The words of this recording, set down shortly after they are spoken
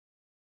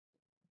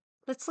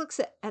Let's look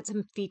at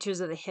some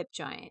features of the hip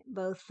joint,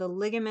 both the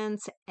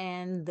ligaments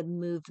and the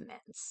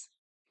movements.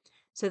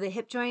 So the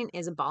hip joint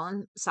is a ball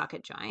and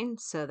socket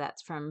joint, so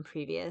that's from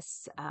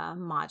previous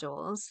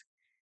modules.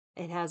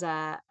 It has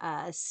a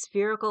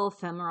spherical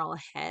femoral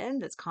head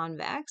that's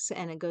convex,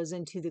 and it goes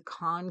into the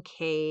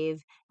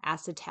concave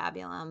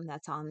acetabulum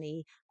that's on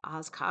the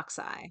os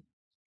cocci.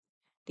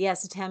 The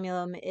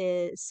acetabulum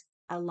is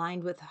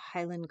aligned with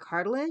hyaline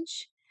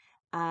cartilage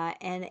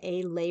and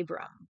a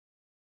labrum.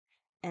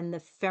 And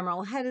the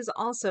femoral head is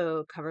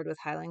also covered with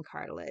hyaline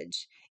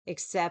cartilage,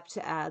 except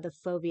the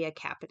fovea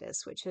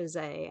capitis, which is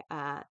a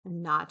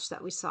notch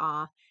that we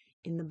saw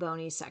in the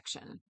bony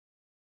section.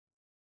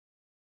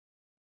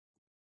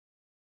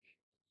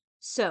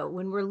 So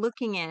when we're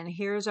looking in,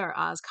 here's our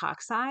os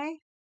cocci,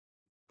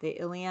 the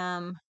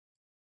ilium,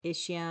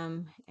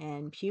 ischium,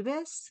 and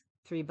pubis,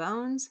 3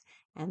 bones,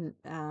 and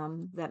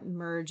that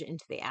merge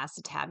into the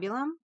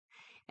acetabulum.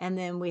 And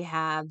then we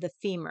have the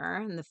femur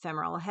and the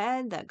femoral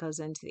head that goes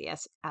into the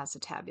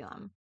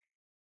acetabulum.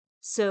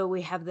 So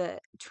we have the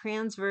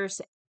transverse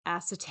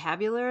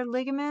acetabular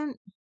ligament,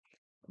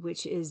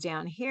 which is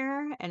down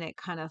here, and it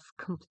kind of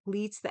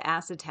completes the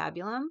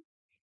acetabulum.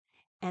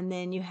 And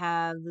then you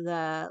have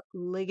the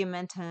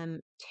ligamentum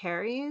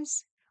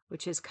teres,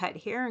 which is cut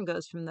here and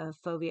goes from the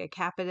fovea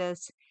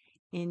capitis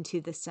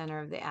into the center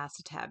of the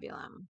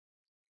acetabulum.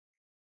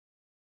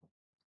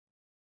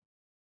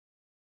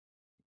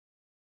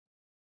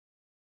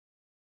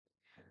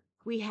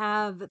 We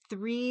have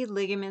 3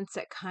 ligaments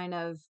that kind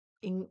of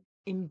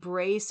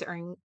embrace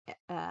or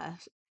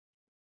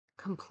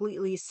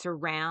completely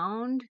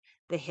surround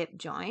the hip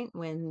joint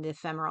when the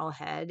femoral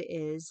head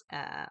is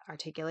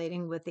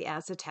articulating with the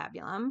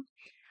acetabulum.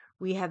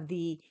 We have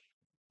the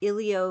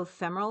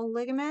iliofemoral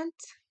ligament,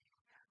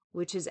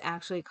 which is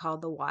actually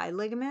called the Y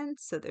ligament.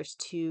 So there's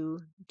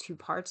two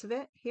parts of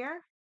it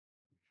here.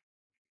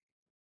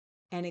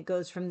 And it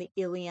goes from the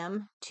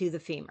ilium to the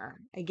femur.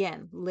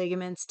 Again,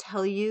 ligaments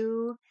tell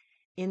you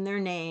in their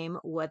name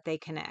what they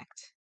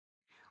connect.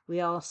 We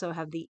also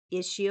have the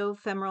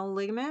ischiofemoral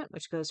ligament,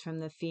 which goes from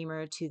the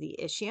femur to the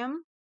ischium.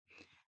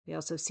 We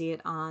also see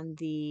it on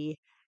the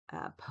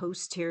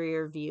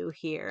posterior view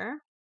here,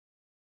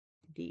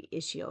 the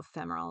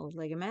ischiofemoral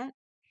ligament.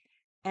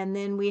 And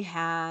then we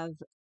have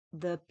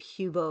the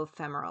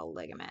pubofemoral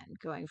ligament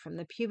going from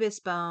the pubis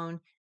bone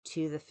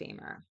to the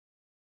femur.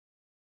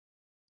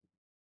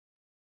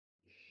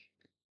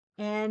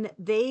 And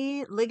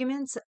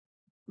ligaments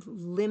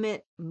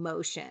limit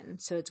motion.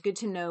 So it's good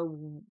to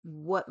know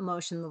what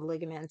motion the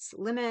ligaments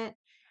limit.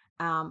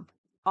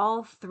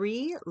 All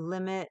 3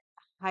 limit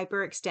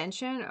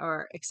hyperextension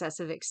or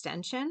excessive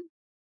extension.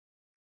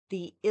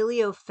 The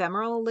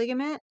iliofemoral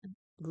ligament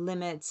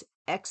limits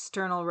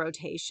external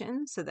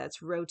rotation. So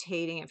that's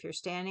rotating if you're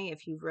standing.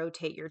 If you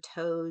rotate your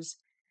toes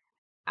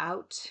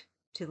out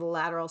to the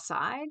lateral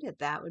side,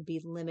 that would be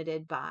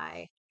limited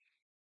by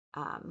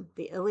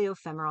the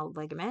iliofemoral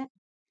ligament.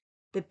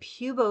 The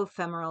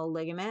pubofemoral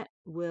ligament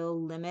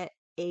will limit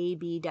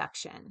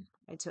abduction.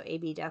 Right? So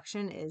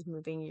abduction is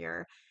moving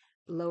your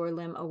lower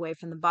limb away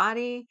from the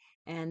body,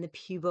 and the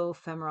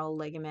pubofemoral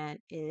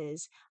ligament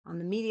is on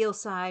the medial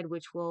side,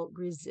 which will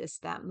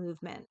resist that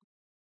movement.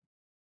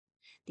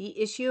 The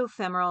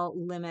ischiofemoral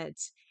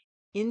limits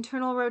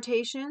internal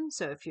rotation.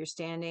 So if you're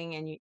standing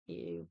and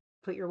you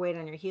put your weight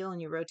on your heel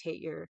and you rotate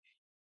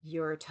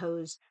your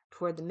toes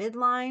toward the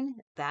midline,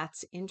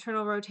 that's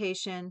internal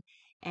rotation.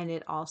 And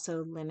it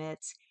also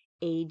limits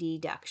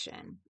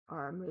adduction,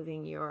 or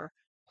moving your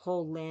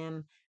whole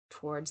limb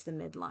towards the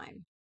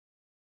midline.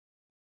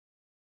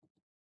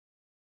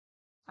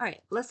 All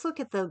right, let's look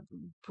at the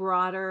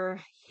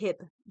broader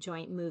hip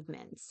joint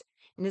movements.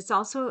 And it's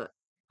also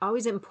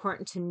always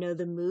important to know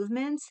the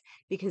movements,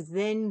 because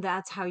then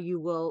that's how you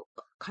will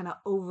kind of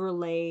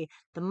overlay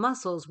the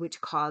muscles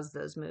which cause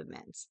those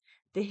movements.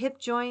 The hip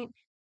joint,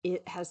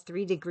 it has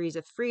 3 degrees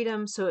of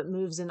freedom, so it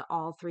moves in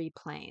all 3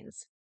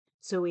 planes.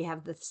 So we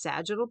have the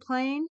sagittal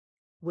plane,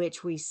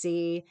 which we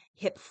see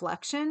hip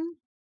flexion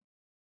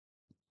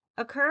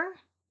occur,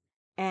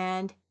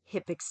 and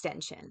hip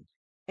extension.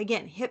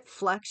 Again, hip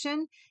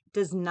flexion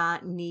does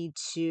not need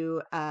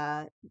to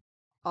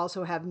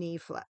also have knee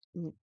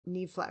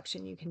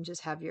flexion. You can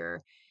just have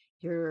your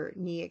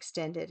knee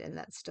extended, and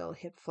that's still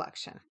hip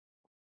flexion.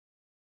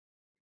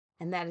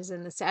 And that is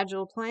in the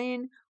sagittal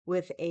plane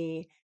with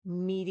a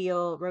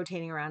medial,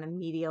 rotating around a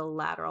medial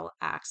lateral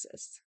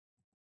axis.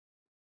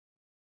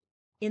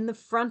 In the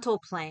frontal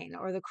plane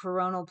or the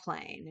coronal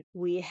plane,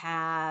 we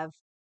have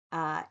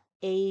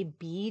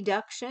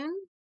abduction.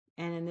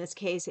 And in this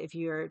case, if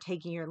you're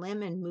taking your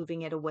limb and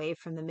moving it away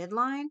from the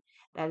midline,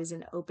 that is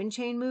an open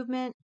chain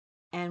movement.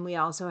 And we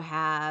also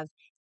have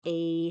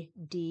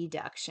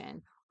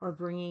adduction, or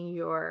bringing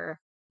your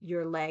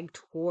leg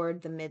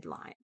toward the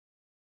midline.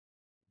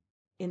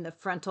 In the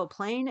frontal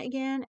plane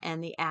again,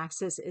 and the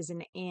axis is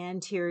an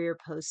anterior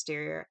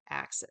posterior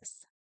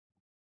axis.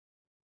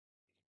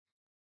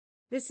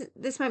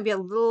 This might be a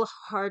little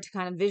hard to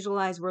kind of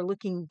visualize. We're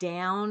looking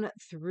down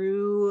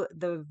through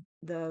the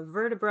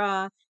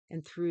vertebra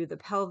and through the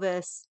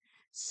pelvis.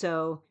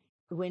 So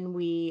when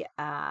we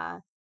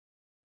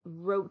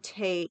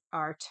rotate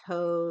our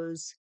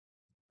toes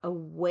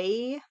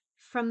away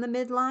from the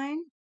midline,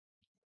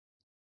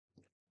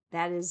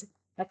 that is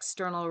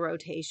external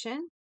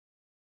rotation.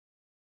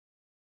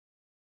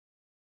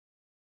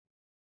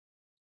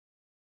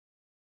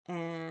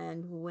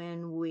 And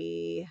when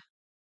we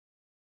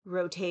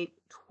rotate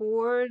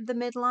toward the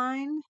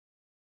midline,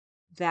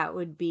 that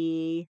would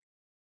be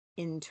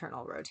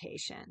internal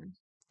rotation.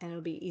 And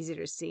it'll be easier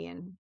to see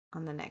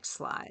on the next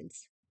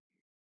slides.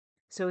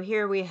 So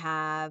here we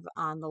have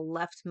on the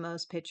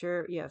leftmost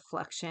picture, you have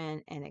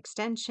flexion and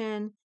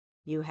extension,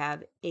 you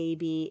have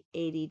AB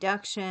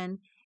adduction,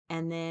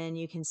 and then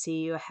you can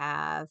see you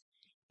have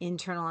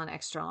internal and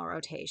external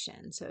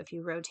rotation. So if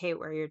you rotate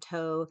where your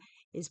toe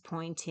is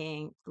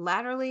pointing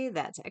laterally,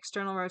 that's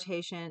external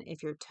rotation.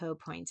 If your toe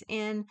points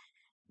in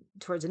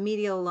towards a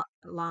medial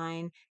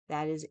line,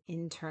 that is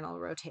internal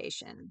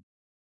rotation.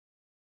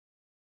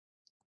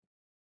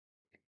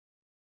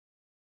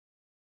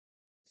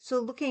 So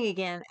looking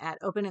again at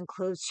open and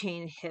closed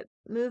chain hip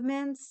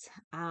movements,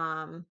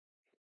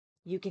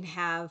 you can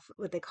have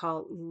what they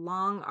call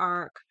long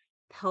arc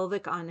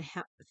pelvic on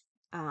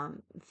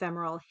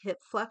femoral hip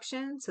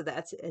flexion. So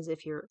that's as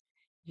if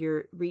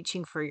you're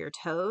reaching for your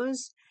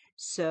toes.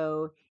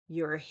 So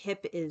your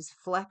hip is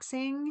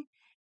flexing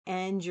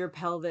and your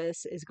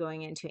pelvis is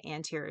going into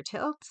anterior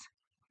tilt.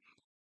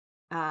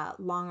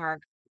 Long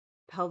arc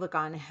pelvic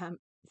on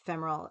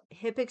femoral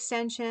hip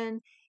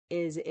extension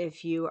is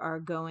if you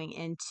are going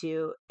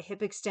into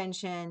hip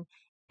extension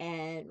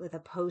and with a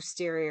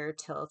posterior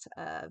tilt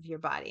of your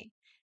body.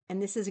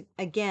 And this is,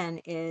 again,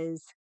 and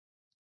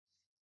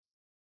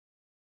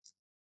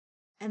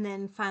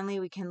then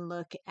finally we can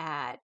look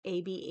at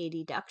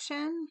AB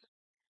adduction,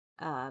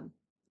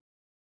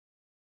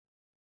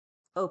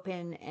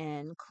 open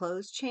and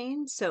closed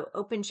chain. So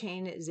open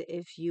chain is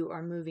if you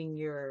are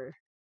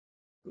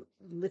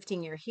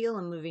lifting your heel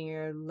and moving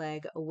your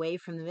leg away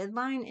from the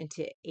midline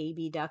into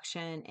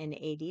abduction and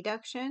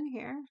adduction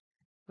here.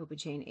 Open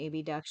chain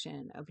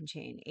abduction, open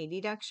chain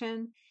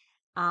adduction.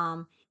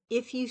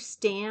 If you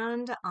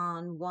stand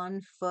on one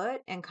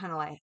foot and kind of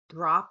like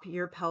drop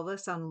your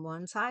pelvis on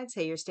one side,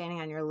 say you're standing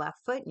on your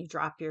left foot and you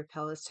drop your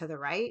pelvis to the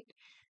right,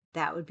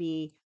 that would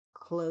be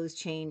closed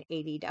chain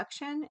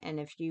adduction. And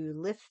if you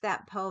lift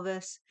that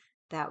pelvis,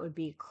 that would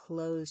be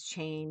closed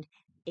chain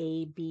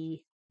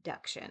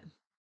abduction.